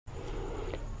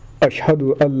أشهد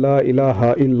أن لا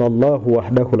إله إلا الله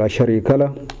وحده لا شريك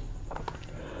له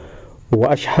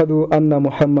وأشهد أن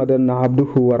محمدا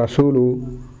عبده ورسوله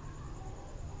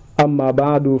أما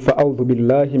بعد فأعوذ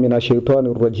بالله من الشيطان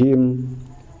الرجيم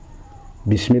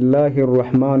بسم الله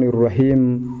الرحمن الرحيم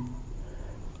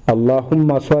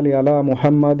اللهم صل على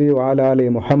محمد وعلى آل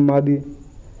محمد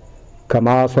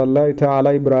كما صليت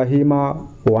على إبراهيم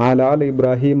وعلى آل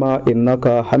إبراهيم إنك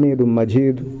حميد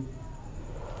مجيد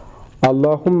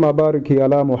اللهم بارك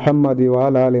على محمد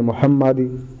وعلى آل محمد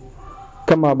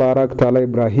كما باركت على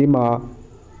إبراهيم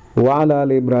وعلى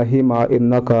آل إبراهيم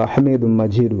إنك حميد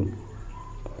مجيد.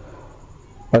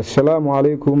 السلام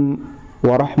عليكم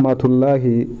ورحمة الله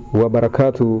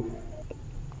وبركاته.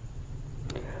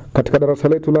 Katika darasa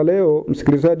letu la leo,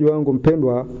 msikilizaji wangu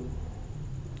mpendwa,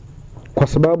 kwa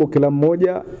sababu kila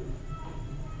mmoja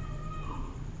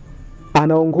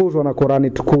anaongozwa na Qur'ani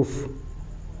tukufu,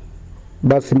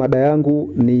 basi mada yangu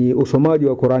ni usomaji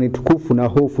wa Qur'ani tukufu na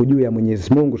hofu juu ya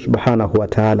Mwenyezi Mungu Subhanahu wa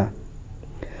Ta'ala,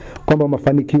 kwamba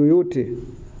mafanikio yote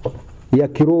ya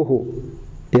kiroho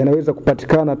yanaweza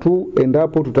kupatikana tu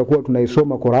endapo tutakuwa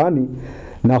tunaisoma Qur'ani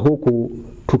na huku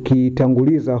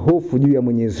tukitanguliza hofu juu ya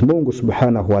Mwenyezi Mungu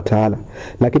Subhanahu wa Ta'ala.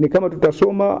 Lakini kama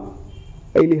tutasoma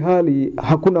ili hali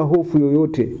hakuna hofu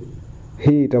yoyote,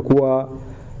 hii itakuwa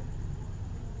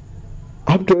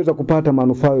hatutaweza kupata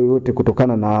manufaa yoyote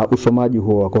kutokana na usomaji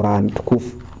huo wa Qur'ani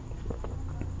tukufu.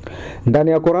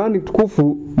 Ndani ya Qur'ani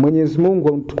tukufu, Mwenyezi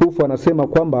Mungu mtukufu anasema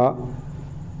kwamba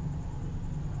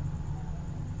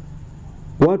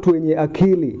watu wenye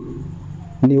akili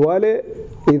ni wale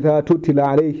idha tutila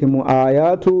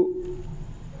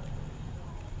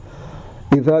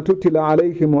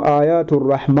alaihim ayatu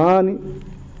rahmani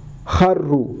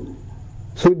kharru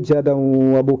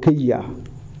sujadan wa bukiya,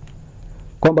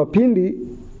 kwamba pindi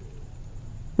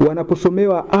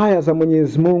wanaposomewa aya za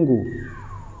Mwenyezi Mungu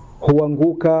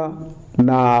huanguka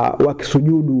na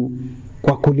wakisujudu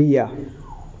kwa kulia.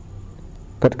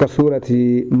 Katika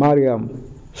surati Maryam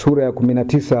sura ya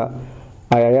 19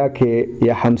 aya yake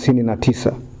ya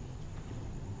 59.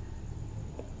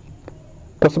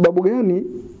 Kwa sababu gani?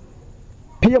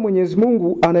 Pia Mwenyezi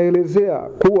Mungu anaelezea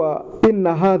kuwa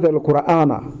inna hadha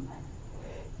al-Qur'ana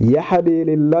yahdi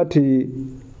lillati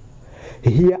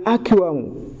hiya aqwam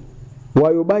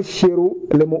wa yubashshiru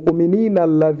lilmu'minina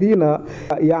alladhina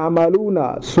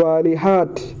ya'maluna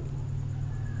salihati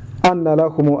anna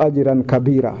lahum ajran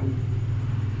kabira.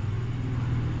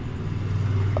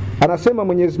 Anasema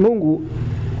Mwenyezi Mungu,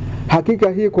 hakika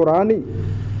hii Qur'ani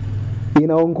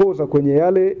inaongoza kwenye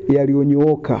yale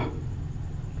yaliyonyooka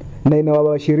na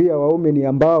inawabashiria waumini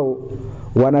ambao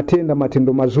wanatenda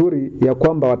matendo mazuri ya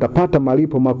kwamba watapata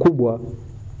malipo makubwa.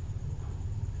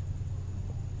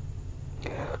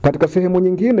 Katika sehemu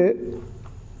nyingine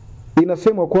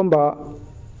inasemwa kwamba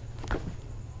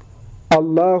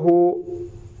Allahu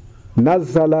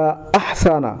nazzala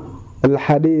ahsana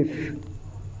alhadith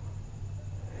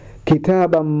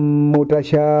kitaban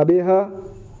mutashabiha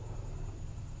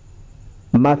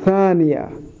mathaniya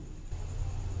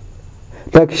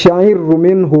takshairu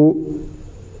minhu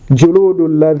juludu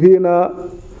alladhina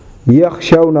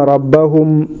yakhshawna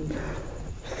rabbahum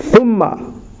thumma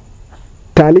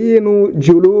talinu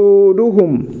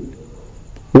juluduhum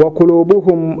wa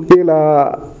qulubuhum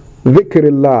ila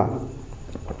dhikrillah,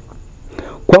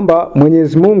 kwamba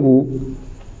Mwenyezi Mungu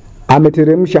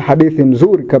ameteremsha hadithi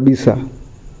nzuri kabisa.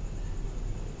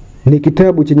 Ni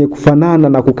kitabu chenye kufanana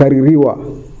na kukaririwa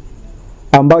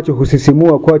ambacho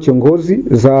husisimua kwa ngozi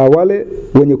za wale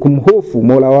wenye kumhofu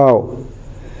Mola wao,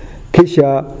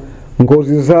 kisha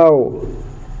ngozi zao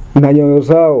na nyoyo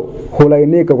zao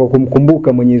hulainika kwa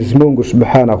kumkumbuka Mwenyezi Mungu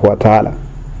Subhanahu wa Ta'ala.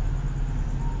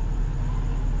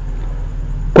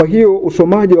 Kwa hiyo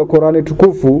usomaji wa Qur'ani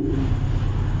tukufu,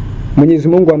 Mwenyezi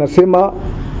Mungu anasema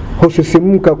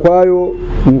husisimka kwayo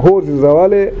ngozi za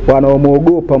wale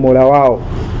wanaomwogopa Mola wao,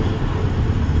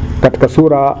 katika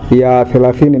sura ya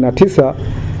 39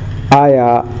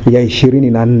 aya ya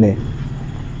 24.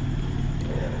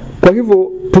 Kwa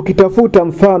hivyo tukitafuta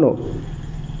mfano,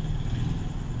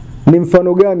 ni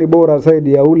mfano gani bora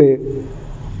zaidi ya ule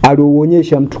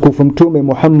aliouonyesha mtukufu Mtume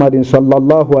Muhammad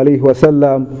sallallahu alaihi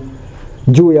wasallam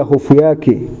juu ya hofu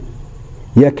yake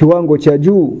ya kiwango cha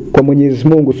juu kwa Mwenyezi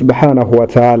Mungu Subhanahu wa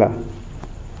Ta'ala.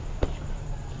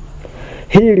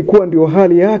 Hii ilikuwa ndio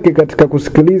hali yake katika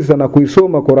kusikiliza na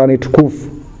kuisoma Qur'ani tukufu.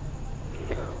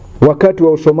 Wakati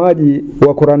wa usomaji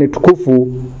wa Qur'ani tukufu,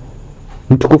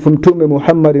 mtukufu Mtume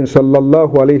Muhammad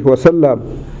sallallahu alaihi wasallam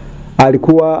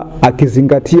alikuwa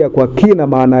akizingatia kwa kina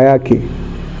maana yake.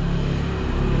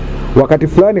 Wakati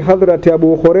fulani Hadhrati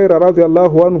Abu Huraira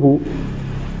radhiallahu anhu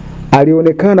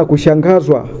alionekana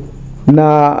kushangazwa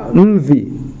na mvi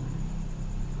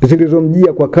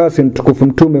zilizomjia kwa kasi mtukufu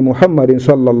Mtume Muhammad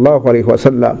sallallahu alaihi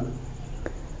wasallam.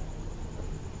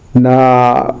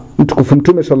 Na mtukufu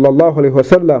Mtume sallallahu alaihi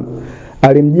wasallam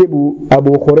alimjibu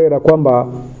Abu Huraira kwamba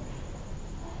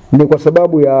ni kwa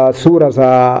sababu ya sura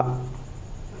za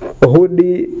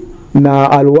Hudi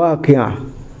na Al-Waqi'a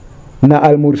na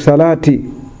Al-Mursalati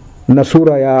na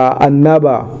sura ya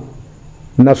An-Naba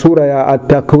na sura ya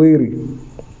At-Takwiri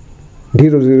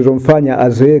ndizo zilizomfanya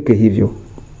azeeke hivyo.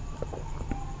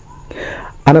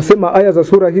 Anasema aya za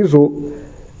sura hizo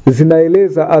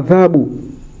zinaeleza adhabu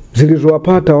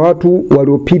zilizowapata watu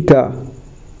waliopita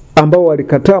ambao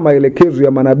walikataa maelekezo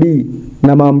ya manabii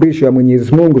na maamrisho ya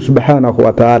Mwenyezi Mungu Subhanahu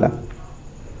wa Ta'ala.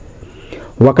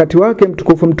 Wakati wake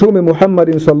mtukufu Mtume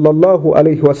Muhammad sallallahu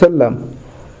alaihi wasallam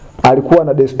alikuwa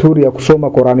na desturi ya kusoma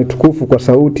Qur'ani tukufu kwa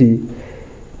sauti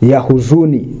ya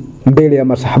huzuni mbele ya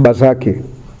masahaba zake.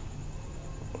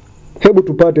 Hebu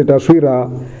tupate taswira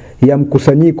ya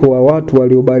mkusanyiko wa watu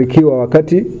waliobarikiwa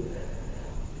wakati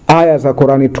aya za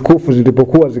Qur'ani tukufu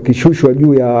zilipokuwa zikishushwa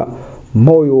juu ya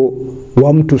moyo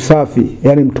wa mtu safi,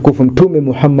 yani mtukufu Mtume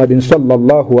Muhammad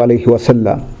sallallahu alaihi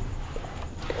wasallam.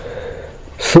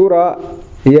 Sura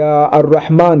ya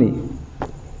Ar-Rahmani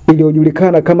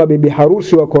iliyojulikana kama bibi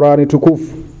harusi wa Qur'ani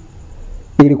tukufu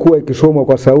ilikuwa ikisomwa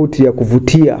kwa sauti ya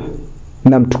kuvutia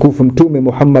na mtukufu Mtume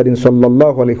Muhammad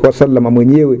sallallahu alaihi wasallam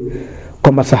mwenyewe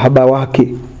kwa masahaba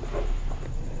wake.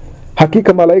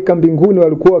 Hakika malaika mbinguni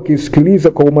walikuwa wakisikiliza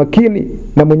kwa umakini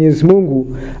na Mwenyezi Mungu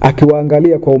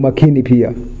akiwaangalia kwa umakini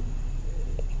pia.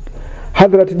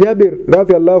 Hadhrat Jabir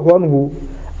radhiallahu anhu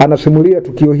anasimulia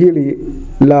tukio hili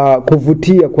la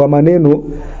kuvutia kwa maneno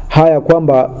haya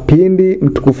kwamba pindi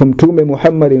mtukufu Mtume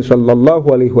Muhammad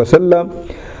sallallahu alaihi wasallam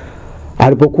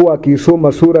alipokuwa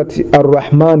akisoma surati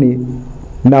Ar-Rahmani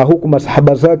na huku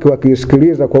masahaba zake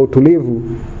wakisikiliza kwa utulivu,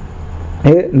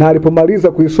 na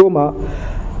alipomaliza kuisoma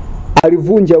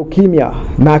alivunja ukimya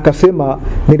na akasema,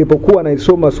 nilipokuwa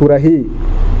naisoma sura hii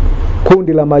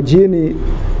kundi la majini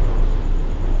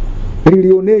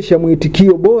lilionyesha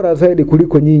mwitikio bora zaidi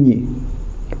kuliko nyinyi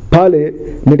pale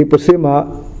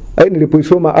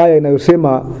nilipoisoma aya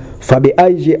inayosema fabi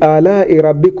aiji ala'i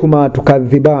rabbikuma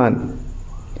tukadhiban,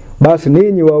 basi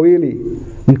ninyi wawili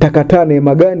mtakataa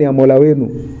neema gani ya Mola wenu?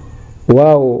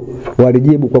 Wao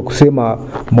walijibu kwa kusema,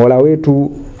 Mola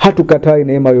wetu hatukatai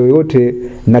neema yoyote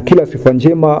na kila sifa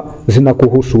njema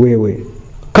zinakuhusu wewe.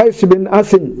 Qais bin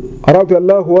Asim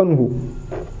radhiallahu anhu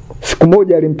siku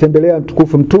moja alimtembelea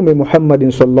mtukufu Mtume Muhammad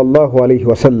sallallahu alaihi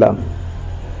wasallam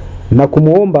na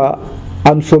kumuomba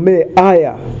amsomee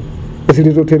aya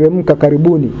zilizoteremka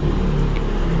karibuni.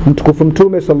 Mtukufu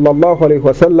Mtume sallallahu alaihi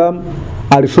wasallam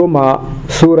alisoma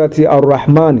surati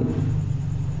Ar-Rahmani.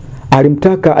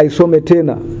 Alimtaka aisome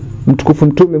tena. Mtukufu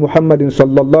Mtume Muhammad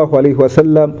sallallahu alaihi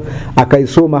wasallam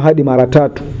akaisoma hadi mara 3.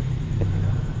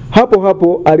 Hapo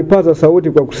hapo alipaza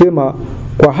sauti kwa kusema,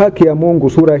 kwa haki ya Mungu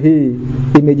sura hii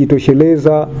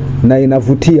imejitosheleza na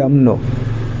inavutia mno.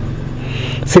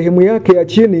 Sehemu yake ya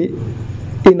chini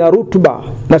ina rutuba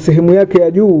na sehemu yake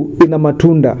ya juu ina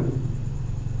matunda.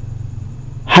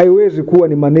 Haiwezi kuwa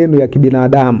ni maneno ya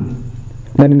kibinadamu,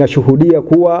 na ninashuhudia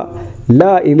kuwa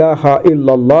la ilaha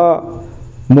illa Allah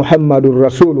Muhammadur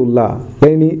Rasulullah,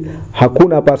 yani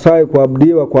hakuna pasaye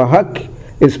kuabudiwa kwa haki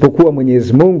isipokuwa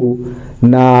Mwenyezi Mungu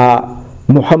na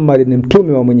Muhammad ni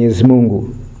mtume wa Mwenyezi Mungu.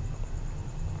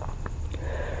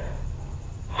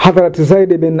 Hadhrat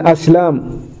Zaid bin Aslam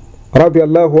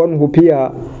radhiallahu anhu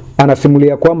pia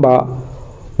anasimulia kwamba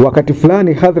wakati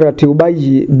fulani Hadhrat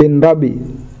Ubayy bin Rabi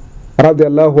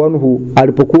radhiallahu anhu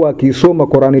alipokuwa akisoma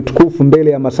Qur'ani tukufu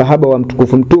mbele ya masahaba wa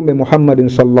mtukufu Mtume Muhammad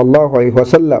sallallahu alaihi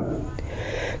wasallam,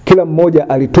 kila mmoja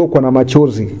alitokwa na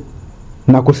machozi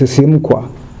na kusisimkwa.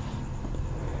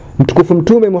 Mtukufu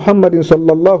Mtume Muhammad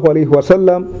sallallahu alaihi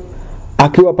wasallam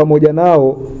akiwa pamoja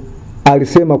nao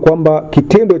alisema kwamba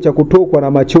kitendo cha kutokwa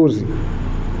na machozi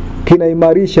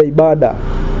kinaimarisha ibada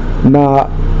na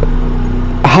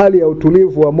hali ya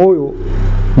utulivu wa moyo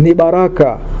ni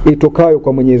baraka itokayo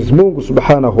kwa Mwenyezi Mungu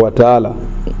Subhanahu wa Ta'ala.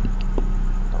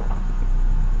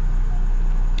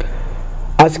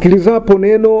 Asikilizapo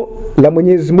neno la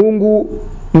Mwenyezi Mungu,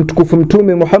 mtukufu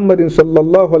Mtume Muhammad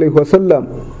sallallahu alaihi wasallam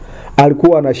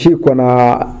alikuwa anashikwa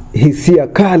na hisia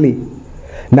kali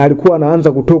na alikuwa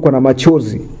anaanza kutokwa na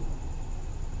machozi.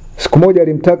 Siku moja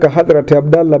alimtaka Hadhrat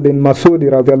Abdallah bin Masudi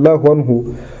radhiallahu anhu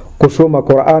kusoma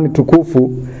Qur'ani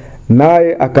tukufu,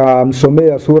 naye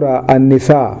akamsomea sura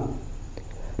An-Nisa.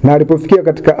 Na alipofikia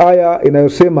katika aya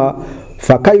inayosema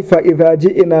fakaifa idha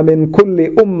ji'na min kulli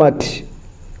ummati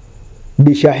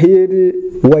bishahidi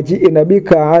waji'na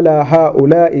bika ala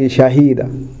haula'i shahida,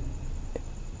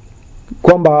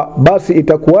 kwamba basi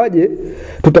itakuwaje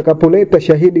tutakapoleta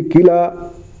shahidi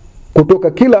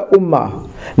kutoka kila umma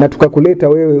na tukakuleta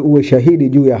wewe uwe shahidi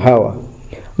juu ya hawa.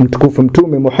 Mtukufu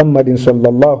Mtume Muhammadin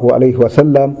sallallahu alaihi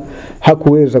wasallam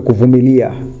hakuweza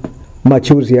kuvumilia,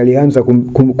 machozi yalianza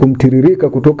kumtiririka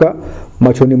kutoka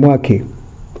machoni mwake.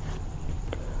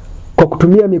 Kwa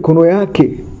kutumia mikono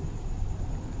yake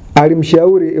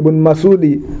alimshauri Ibn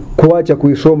Masudi kuacha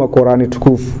kuisoma Qur'ani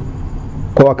tukufu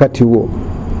kwa wakati huo.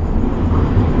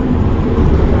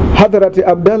 Hadhrati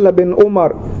Abdallah bin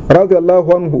Umar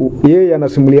radhiallahu anhu, yeye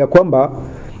anasimulia kwamba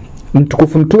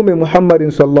Mtukufu Mtume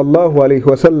Muhammadin sallallahu alaihi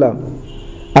wasallam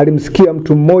alimsikia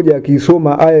mtu mmoja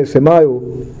akisoma aya isemayo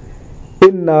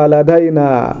inna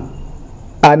ladaina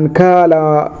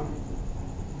ankala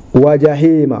wa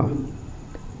jahima,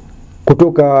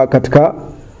 kutoka katika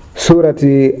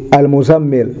surati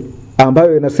Al-Muzammil,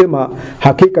 ambayo inasema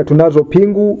hakika tunazo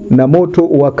pingu na moto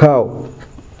wakao.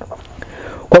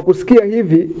 Kwa kusikia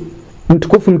hivi,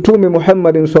 Mtukufu Mtume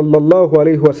Muhammadin sallallahu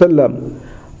alaihi wasallam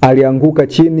alianguka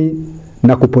chini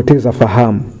na kupoteza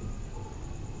fahamu.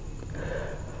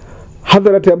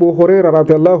 Hadhrati Abu Huraira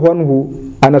radhiallahu anhu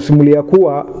anasimulia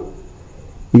kuwa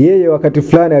yeye wakati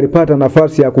fulani alipata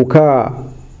nafasi ya kukaa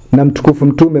na Mtukufu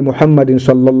Mtume Muhammadin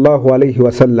sallallahu alaihi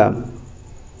wasallam.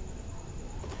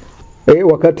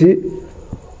 Wakati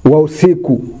wa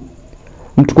usiku,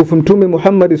 Mtukufu Mtume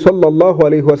Muhammad sallallahu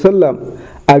alaihi wasallam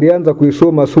alianza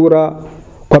kuisoma sura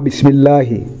kwa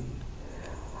bismillahi.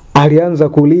 Alianza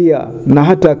kulia na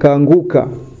hata akaanguka.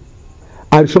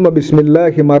 Alisoma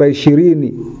bismillahi mara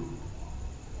 20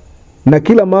 na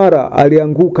kila mara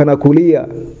alianguka na kulia.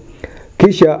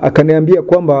 Kisha akaniambia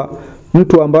kwamba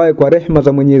mtu ambaye kwa rehema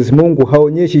za Mwenyezi Mungu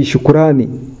haonyeshi shukurani,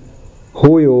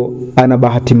 huyo ana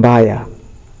bahati mbaya.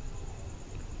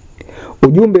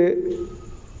 Ujumbe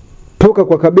toka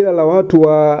kwa kabila la watu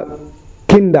wa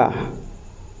Kinda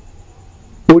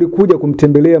ulikuja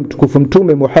kumtembelea Mtukufu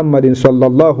Mtume Muhammadin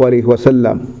sallallahu alaihi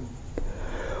wasallam.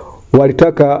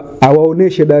 Walitaka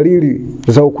awaoneshe dalili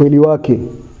za ukweli wake.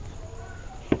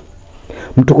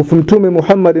 Mtukufu Mtume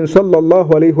Muhammadin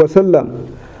sallallahu alaihi wasallam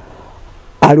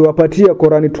aliwapatia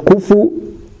Qur'ani tukufu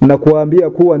na kuwaambia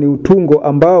kuwa ni utungo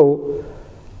ambao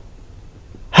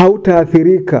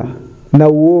hautaathirika na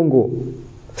uongo,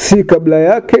 si kabla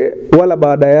yake wala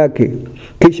baada yake.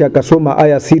 Kisha akasoma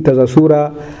aya 6 za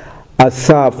sura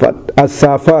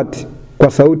As-Safat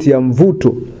kwa sauti ya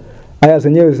mvuto. Aya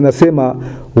zenyewe zinasema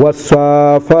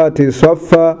wasafati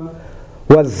safa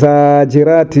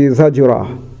wazajirati zajra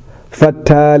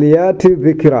fataliyati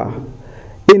dhikra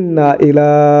inna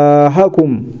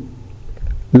ilahakum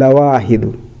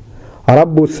lawahidu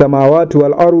rabbus samawati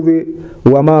wal ardi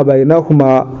wama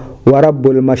bainahuma wa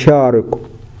rabbul mashariq.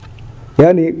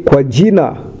 Yani kwa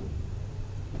jina,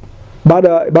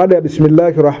 baada ya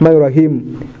bismillahirrahmanirrahim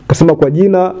kasema kwa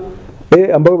jina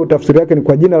ambayo tafsiri yake ni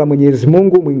kwa jina la Mwenyezi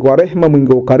Mungu mwingi wa rehema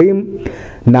mwingi wa ukarimu,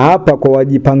 na hapa kwa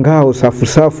wajipangao safu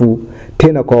safu,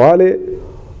 tena kwa wale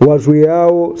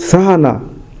wazuiao sana,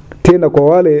 tena kwa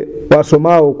wale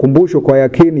wasomao kumbusho kwa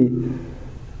yakini,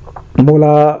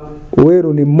 Mola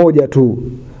wenu ni mmoja tu,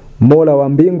 Mola wa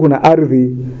mbingu na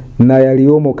ardhi na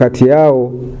yaliomo kati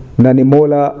yao, na ni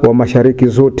Mola wa mashariki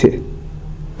zote.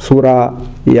 Sura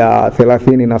ya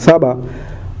 37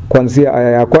 kuanzia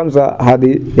aya ya kwanza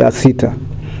hadi ya 6.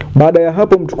 Baada ya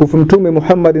hapo Mtukufu Mtume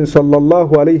Muhammadin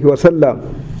sallallahu alaihi wasallam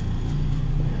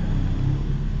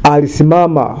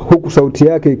alisimama huku sauti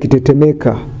yake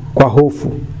ikitetemeka kwa hofu.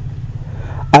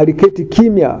 Aliketi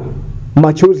kimya,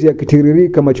 machozi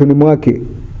yakitiririka machoni mwake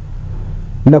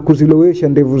na kuzilowesha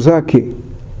ndevu zake.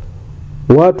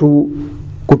 Watu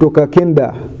kutoka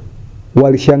Kenda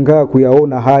walishangaa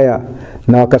kuyaona haya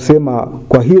na wakasema,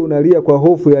 kwa hiyo unalia kwa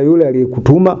hofu ya yule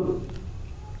aliyekutuma?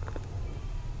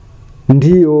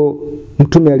 Ndiyo,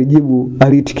 Mtume alijibu,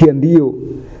 aliitikia ndiyo,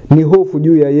 ni hofu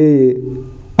juu ya yeye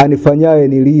anifanyaye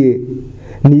nilie,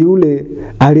 ni yule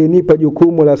aliyenipa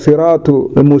jukumu la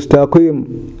siratu mustaqim,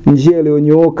 njia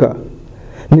iliyonyooka.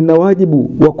 Nina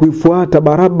wajibu wa kuifuata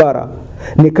barabara,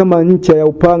 ni kama ncha ya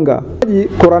upanga.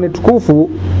 Qur'ani tukufu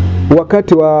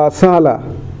wakati wa sala.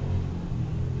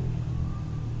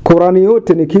 Qur'ani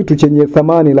yote ni kitu chenye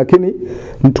thamani, lakini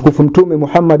Mtukufu Mtume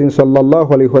Muhammadin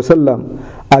sallallahu alaihi wasallam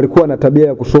alikuwa na tabia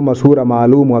ya kusoma sura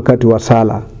maalum wakati wa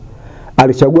sala.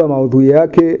 Alichagua maudhui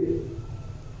yake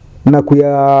na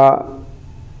kuyatia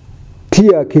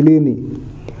akilini.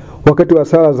 Wakati wa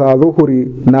sala za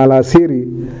dhuhuri na alasiri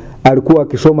alikuwa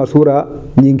akisoma sura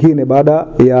nyingine baada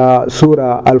ya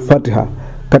sura Al-Fatiha.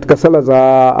 Katika sala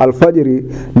za alfajiri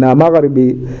na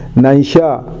magharibi na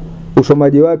isha,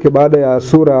 usomaji wake baada ya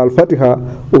sura Al-Fatiha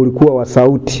ulikuwa wa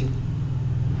sauti.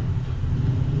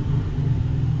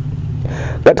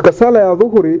 Katika sala ya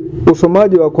dhuhuri,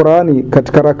 usomaji wa Qur'ani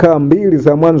katika rakaa mbili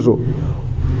za mwanzo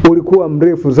ulikuwa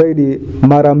mrefu zaidi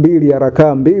mara mbili ya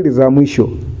rakaa mbili za mwisho.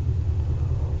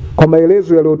 Kwa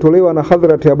maelezo yaliyotolewa na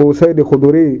Hadhrati Abu Said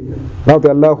Khudhuri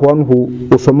radhiallahu anhu,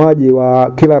 usomaji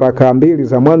wa kila rakaa mbili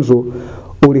za mwanzo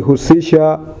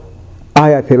ulihusisha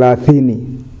aya 30.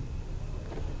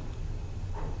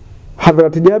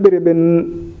 Hadhrati Jabir bin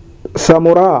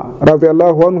Samura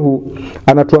radhiallahu anhu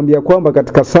anatuambia kwamba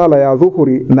katika sala ya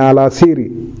dhuhuri na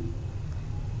alasiri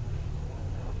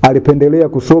alipendelea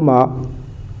kusoma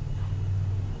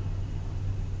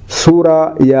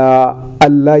sura ya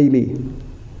Al-Laili.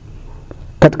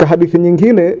 Katika hadithi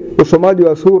nyingine usomaji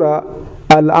wa sura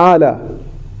Al-Ala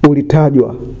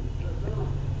ulitajwa,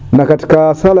 na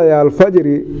katika sala ya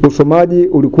alfajiri usomaji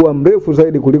ulikuwa mrefu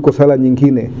zaidi kuliko sala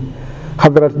nyingine.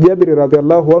 Hadhrat Jabir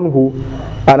radhiallahu anhu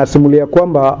anasimulia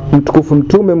kwamba mtukufu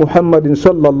Mtume Muhammad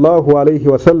sallallahu alayhi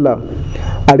wasallam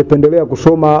alipendelea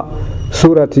kusoma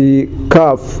surati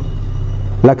Kaf,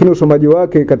 lakini usomaji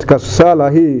wake katika sala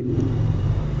hii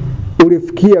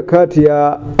ulifikia kati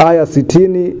ya aya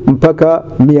 60 mpaka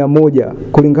 100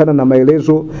 kulingana na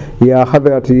maelezo ya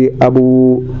Hadhrati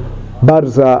Abu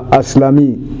Barza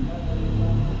Aslami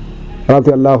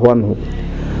radhiallahu anhu.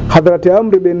 Hadhrati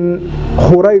Amr bin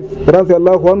Khuraith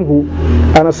radhiallahu anhu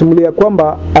anasimulia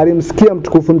kwamba alimsikia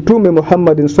mtukufu Mtume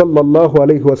Muhammad sallallahu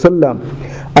alayhi wasallam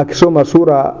akisoma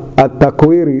sura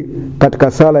At-Takwiri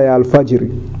katika sala ya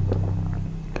alfajiri.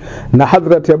 Na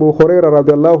Hadhrati Abu Huraira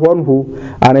radhiallahu anhu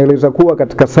anaeleza kuwa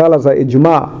katika sala za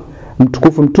ijma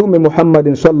mtukufu Mtume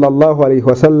Muhammad sallallahu alayhi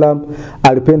wasallam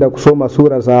alipenda kusoma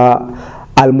sura za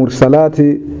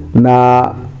Al-Mursalati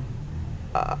na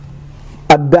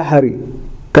Ad-Dahri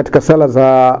katika sala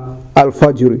za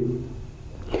alfajiri.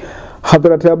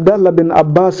 Hadhrati Abdullah bin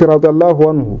Abbas radhiallahu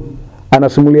anhu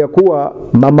anasimulia kuwa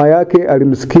mama yake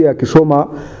alimsikia akisoma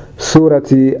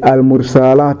surati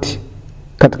Al-Mursalati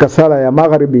katika sala ya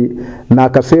magharibi, na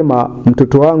akasema,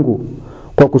 mtoto wangu,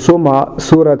 kwa kusoma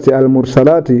surati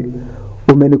Al-Mursalati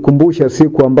umenikumbusha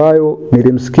siku ambayo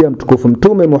nilimsikia mtukufu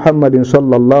Mtume Muhammad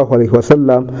sallallahu alaihi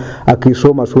wasallam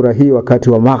akisoma sura hii wakati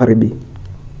wa magharibi.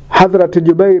 Hadhrati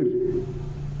Jubair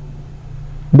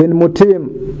bin Mutim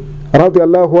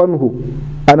radhiallahu anhu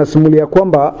anasimulia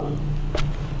kwamba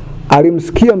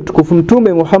alimsikia mtukufu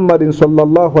Mtume Muhammad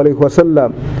sallallahu alaihi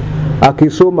wasallam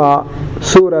akisoma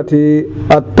surati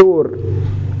At-Tur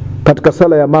katika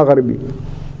sala ya magharibi.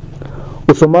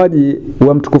 Usomaji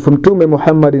wa mtukufu Mtume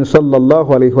Muhammad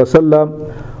sallallahu alaihi wasallam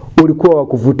ulikuwa wa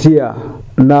kuvutia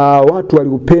na watu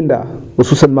waliupenda,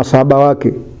 hususan masahaba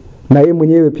wake, na yeye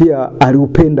mwenyewe pia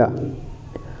aliupenda.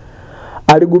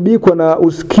 Aligubikwa na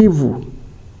usikivu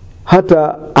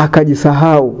hata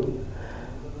akajisahau.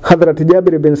 Hadhrati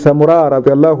Jabir bin Samura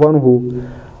radhiallahu anhu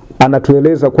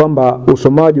anatueleza kwamba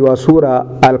usomaji wa sura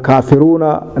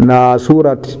Al-Kafiruna na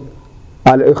surat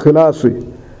Al-Ikhlas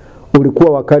ulikuwa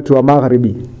wakati wa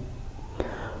magharibi.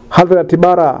 Hadhrati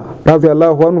Bara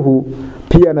radhiallahu anhu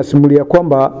pia anasimulia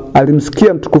kwamba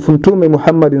alimsikia mtukufu Mtume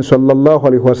Muhammad sallallahu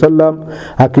alaihi wasallam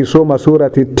akisoma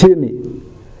surati Tini,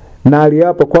 na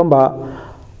aliapa kwamba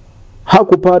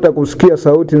hakupata kusikia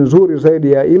sauti nzuri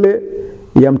zaidi ya ile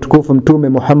ya mtukufu Mtume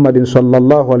Muhammad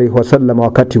sallallahu alaihi wasallam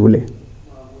wakati ule.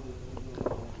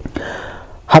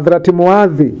 Hadhrati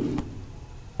Muadhi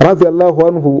radhiallahu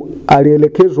anhu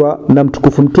alielekezwa na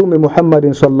mtukufu Mtume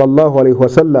Muhammad sallallahu alaihi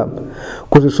wasallam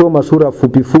kuzisoma sura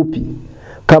fupi fupi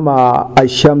kama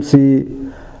Ash-Shamsi,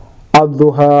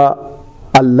 Ad-Duha,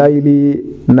 Al-Laili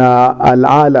na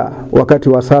Al-Ala wakati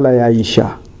wa sala ya Isha.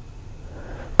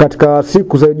 Katika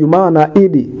siku za Ijumaa na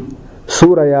Idi,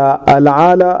 sura ya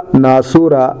Al-Ala na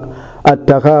sura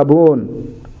At-Taghabun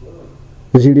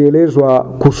zilielezwa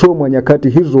kusomwa nyakati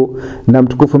hizo na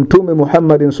mtukufu Mtume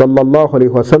Muhammad sallallahu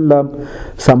alaihi wasallam.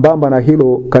 Sambamba na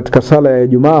hilo, katika sala ya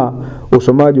Ijumaa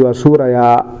usomaji wa sura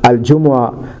ya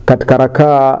Al-Jumua katika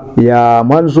rakaa ya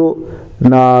mwanzo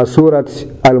na surat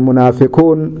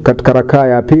Al-Munafiqun katika rakaa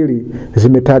ya pili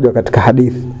zimetajwa katika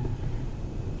hadithi.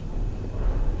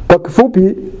 Kwa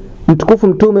kifupi, mtukufu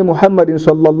Mtume Muhammad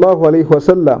sallallahu alaihi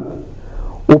wasallam,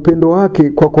 upendo wake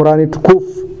kwa Qur'ani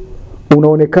tukufu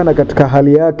unaonekana katika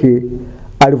hali yake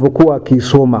alivyokuwa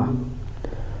akisoma.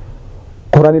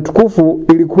 Qur'ani tukufu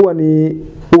ilikuwa ni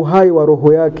uhai wa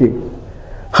roho yake.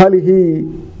 Hali hii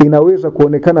inaweza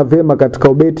kuonekana vema katika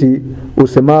ubeti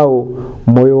usemao,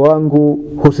 moyo wangu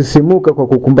husisimuka kwa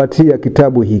kukumbatia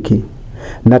kitabu hiki,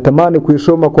 natamani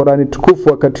kuisoma Qur'ani tukufu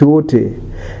wakati wote,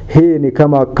 hii ni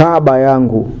kama Kaaba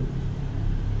yangu.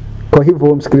 Kwa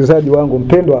hivyo msikilizaji wangu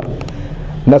mpendwa,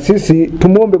 na sisi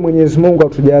tumuombe Mwenyezi Mungu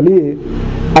atujalie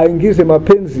aingize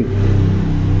mapenzi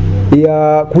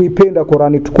ya kuipenda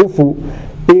Qur'ani tukufu,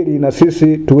 ili na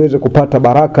sisi tuweze kupata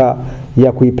baraka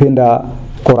ya kuipenda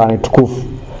Qur'ani tukufu.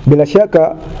 Bila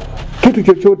shaka kitu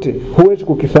chochote huwezi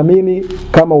kukithamini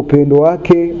kama upendo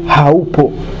wake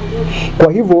haupo.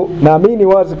 Kwa hivyo naamini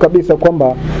wazi kabisa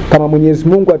kwamba kama Mwenyezi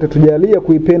Mungu atatujalia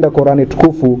kuipenda Qur'ani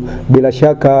tukufu, bila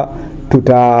shaka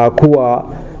tutakuwa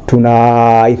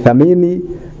tunaithamini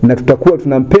na tutakuwa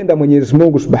tunampenda Mwenyezi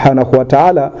Mungu Subhanahu wa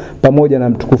Ta'ala pamoja na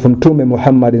mtukufu Mtume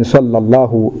Muhammad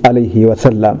sallallahu alayhi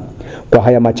wasallam. Kwa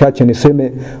haya machache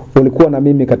niseme, ulikuwa na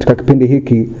mimi katika kipindi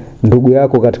hiki, ndugu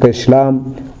yako katika Islam,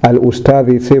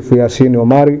 al-Ustadhi Sefu Yasin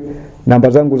Omari. Namba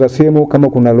zangu za simu kama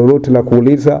kuna lolote la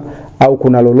kuuliza au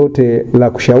kuna lolote la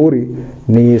kushauri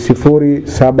ni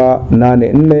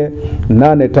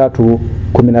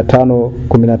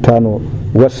 0784831515.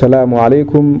 Wassalamu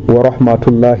alaikum wa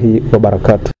rahmatullahi wa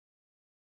barakatuh.